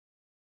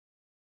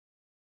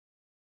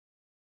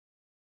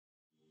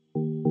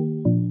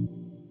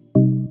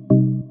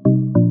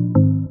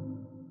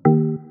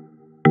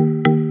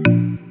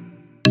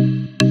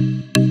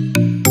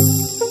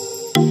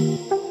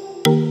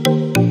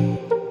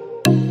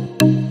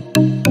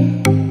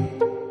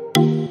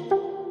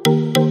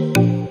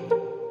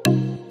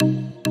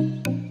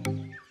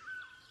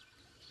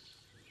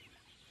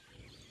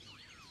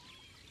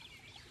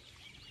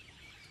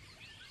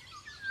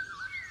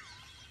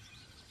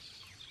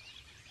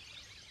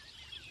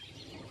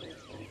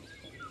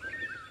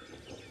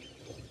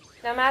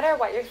No matter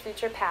what your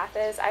future path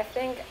is, I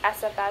think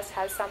SFS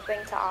has something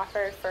to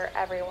offer for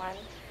everyone.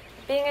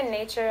 Being in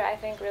nature, I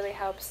think, really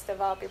helps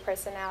develop your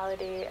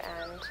personality,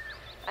 and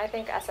I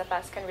think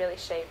SFS can really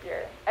shape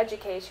your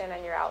education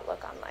and your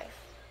outlook on life.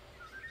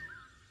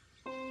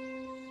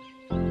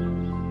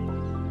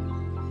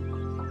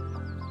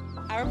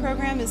 Our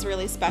program is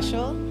really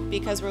special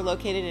because we're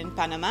located in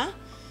Panama,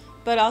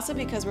 but also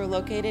because we're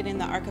located in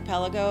the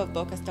archipelago of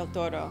Bocas del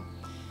Toro.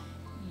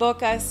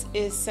 Bocas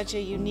is such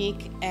a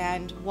unique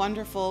and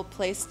wonderful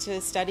place to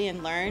study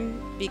and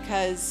learn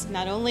because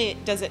not only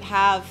does it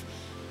have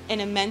an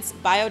immense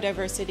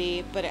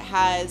biodiversity, but it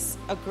has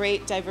a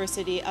great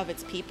diversity of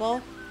its people.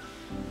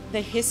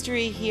 The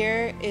history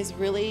here is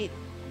really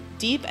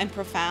deep and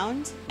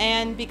profound,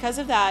 and because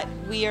of that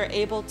we are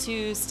able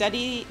to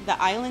study the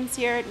islands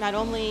here, not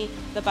only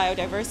the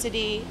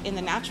biodiversity in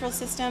the natural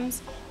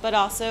systems but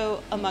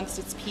also amongst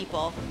its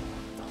people.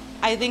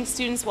 I think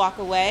students walk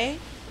away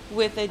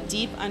with a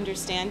deep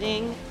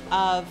understanding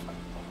of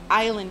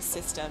island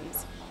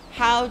systems.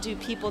 How do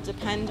people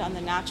depend on the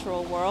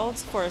natural world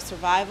for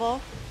survival,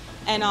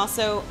 and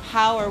also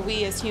how are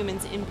we as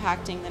humans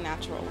impacting the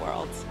natural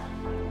world?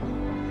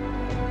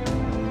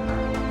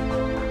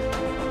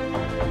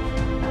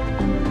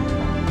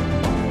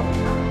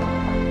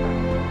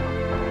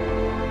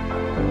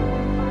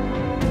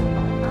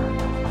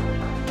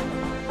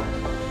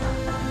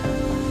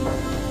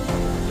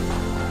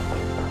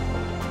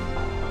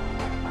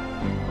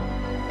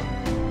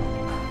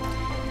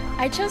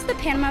 I chose the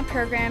Panama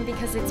program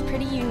because it's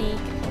pretty unique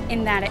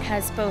in that it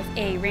has both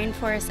a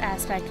rainforest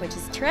aspect, which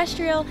is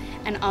terrestrial,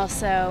 and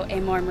also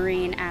a more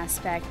marine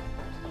aspect.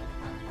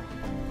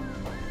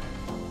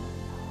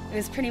 It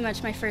was pretty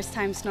much my first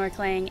time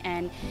snorkeling,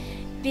 and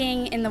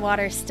being in the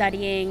water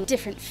studying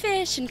different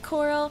fish and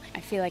coral,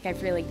 I feel like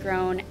I've really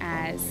grown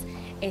as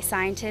a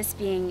scientist,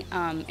 being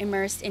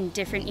immersed in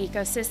different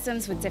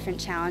ecosystems with different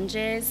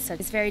challenges. So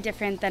it's very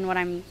different than what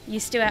I'm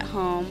used to at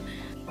home.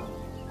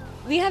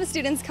 We have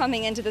students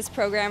coming into this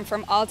program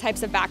from all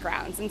types of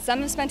backgrounds, and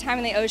some have spent time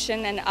in the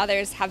ocean and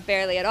others have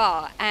barely at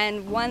all.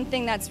 And one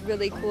thing that's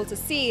really cool to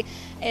see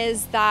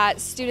is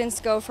that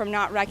students go from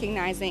not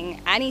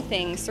recognizing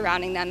anything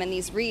surrounding them in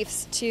these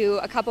reefs to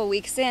a couple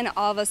weeks in,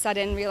 all of a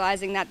sudden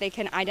realizing that they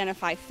can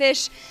identify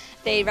fish,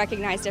 they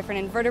recognize different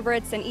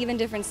invertebrates and even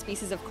different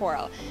species of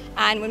coral.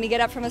 And when we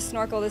get up from a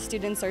snorkel, the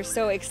students are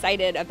so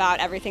excited about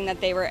everything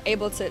that they were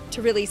able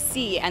to really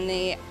see and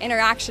the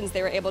interactions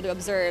they were able to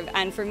observe.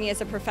 And for me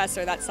as a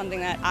professor, that's something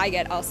that I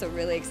get also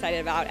really excited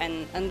about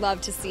and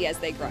love to see as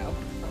they grow.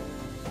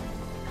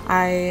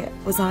 I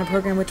was on a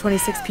program with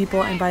 26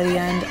 people, and by the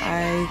end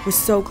I was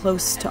so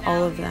close to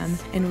all of them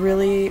and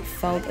really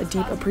felt a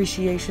deep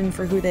appreciation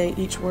for who they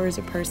each were as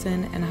a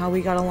person and how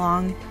we got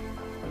along.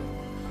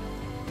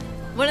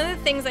 One of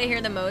the things I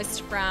hear the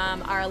most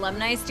from our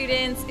alumni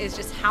students is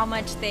just how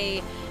much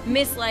they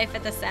miss life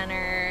at the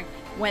center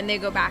when they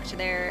go back to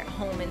their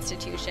home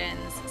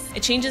institutions.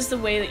 It changes the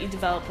way that you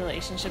develop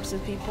relationships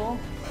with people.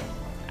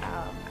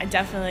 I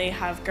definitely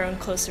have grown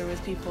closer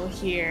with people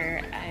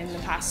here in the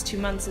past 2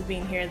 months of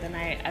being here than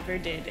I ever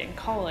did in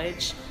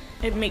college.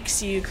 It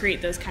makes you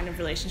create those kind of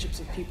relationships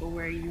with people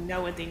where you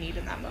know what they need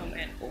in that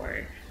moment,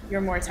 or you're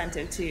more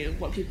attentive to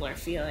what people are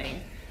feeling,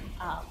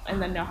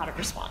 and then know how to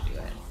respond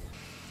to it.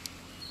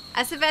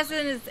 SFS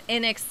is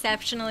an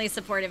exceptionally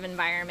supportive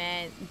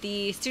environment.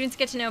 The students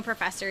get to know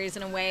professors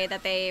in a way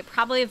that they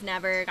probably have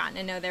never gotten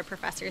to know their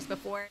professors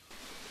before.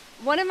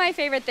 One of my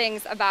favorite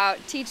things about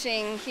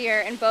teaching here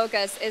in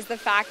Bocas is the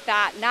fact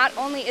that not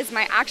only is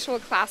my actual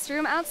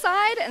classroom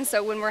outside, and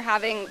so when we're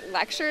having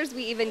lectures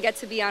we even get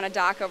to be on a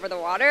dock over the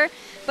water,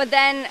 but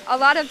then a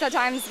lot of the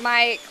times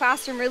my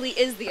classroom really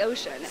is the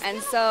ocean,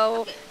 and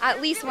so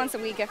at least once a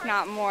week, if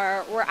not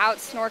more, we're out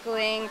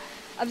snorkeling,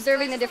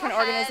 observing the different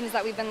organisms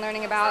that we've been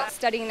learning about,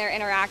 studying their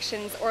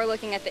interactions, or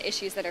looking at the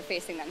issues that are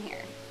facing them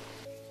here.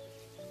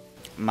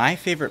 My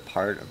favorite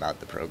part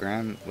about the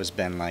program was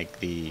been like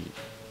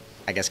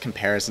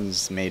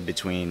comparisons made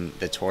between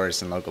the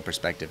tourist and local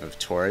perspective of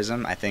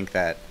tourism. I think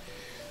that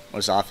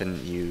most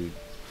often you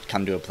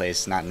come to a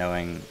place not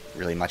knowing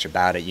really much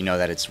about it. You know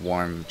that it's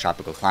warm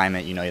tropical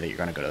climate, you know that you're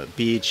going to go to the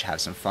beach,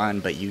 have some fun,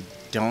 but you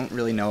don't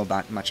really know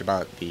much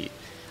about the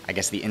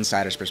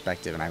insider's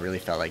perspective, and I really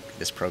felt like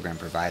this program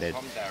provided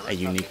a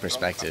unique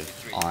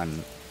perspective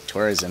on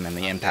tourism and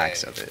the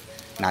impacts of it.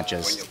 Not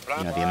just,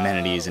 the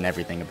amenities and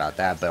everything about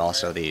that, but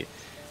also the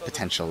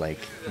potential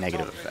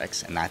negative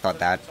effects, and I thought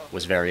that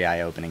was very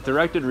eye-opening.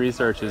 Directed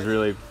research is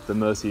really the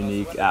most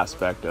unique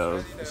aspect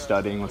of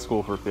studying with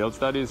School for Field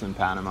Studies in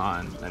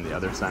Panama and the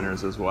other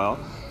centers as well.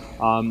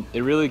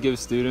 It really gives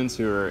students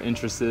who are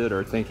interested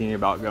or thinking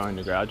about going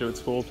to graduate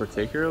school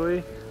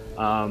particularly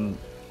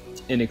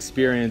an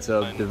experience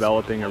of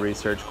developing a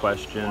research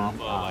question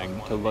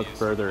to look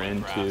further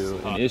into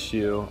an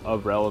issue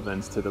of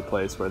relevance to the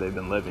place where they've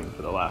been living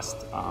for the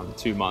last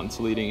 2 months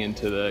leading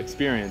into the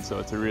experience. So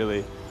it's a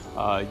really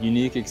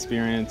unique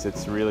experience,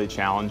 it's really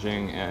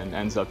challenging, and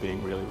ends up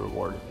being really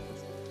rewarding.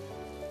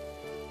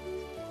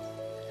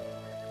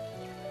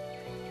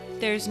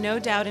 There's no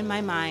doubt in my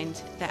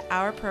mind that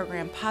our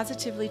program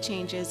positively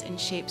changes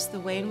and shapes the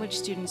way in which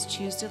students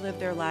choose to live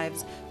their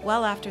lives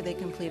well after they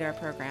complete our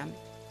program.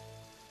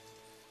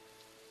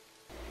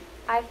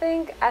 I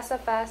think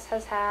SFS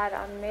has had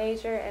a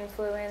major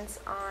influence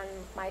on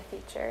my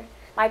future.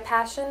 My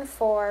passion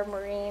for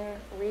marine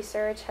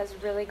research has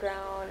really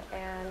grown,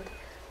 and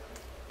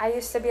I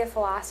used to be a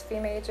philosophy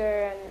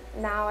major,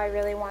 and now I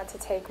really want to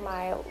take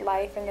my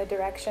life in the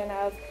direction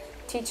of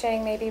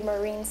teaching maybe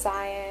marine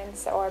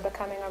science or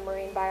becoming a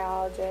marine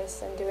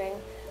biologist and doing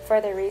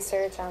further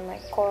research on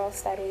like coral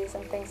studies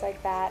and things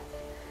like that.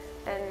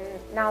 And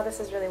now this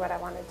is really what I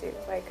want to do.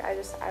 Like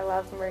I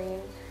love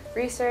marine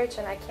research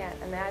and I can't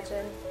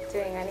imagine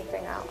doing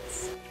anything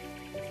else.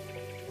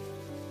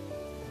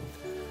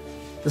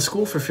 The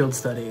School for Field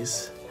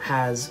Studies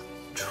has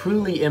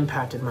truly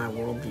impacted my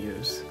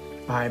worldviews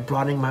by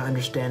broadening my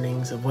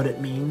understandings of what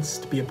it means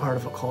to be a part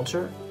of a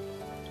culture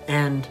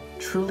and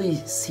truly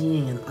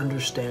seeing and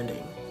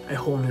understanding a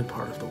whole new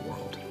part of the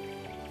world.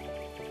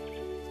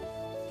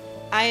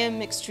 I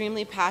am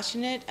extremely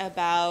passionate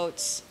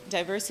about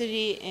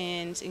diversity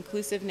and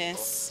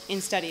inclusiveness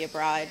in study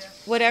abroad.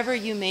 Whatever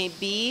you may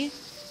be,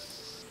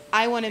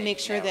 I want to make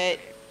sure that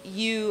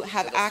you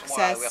have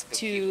access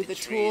to the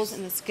tools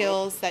and the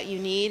skills that you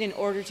need in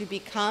order to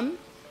become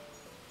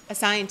a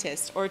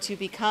scientist or to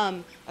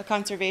become a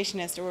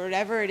conservationist or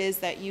whatever it is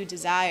that you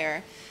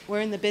desire.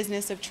 We're in the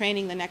business of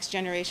training the next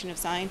generation of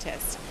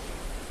scientists.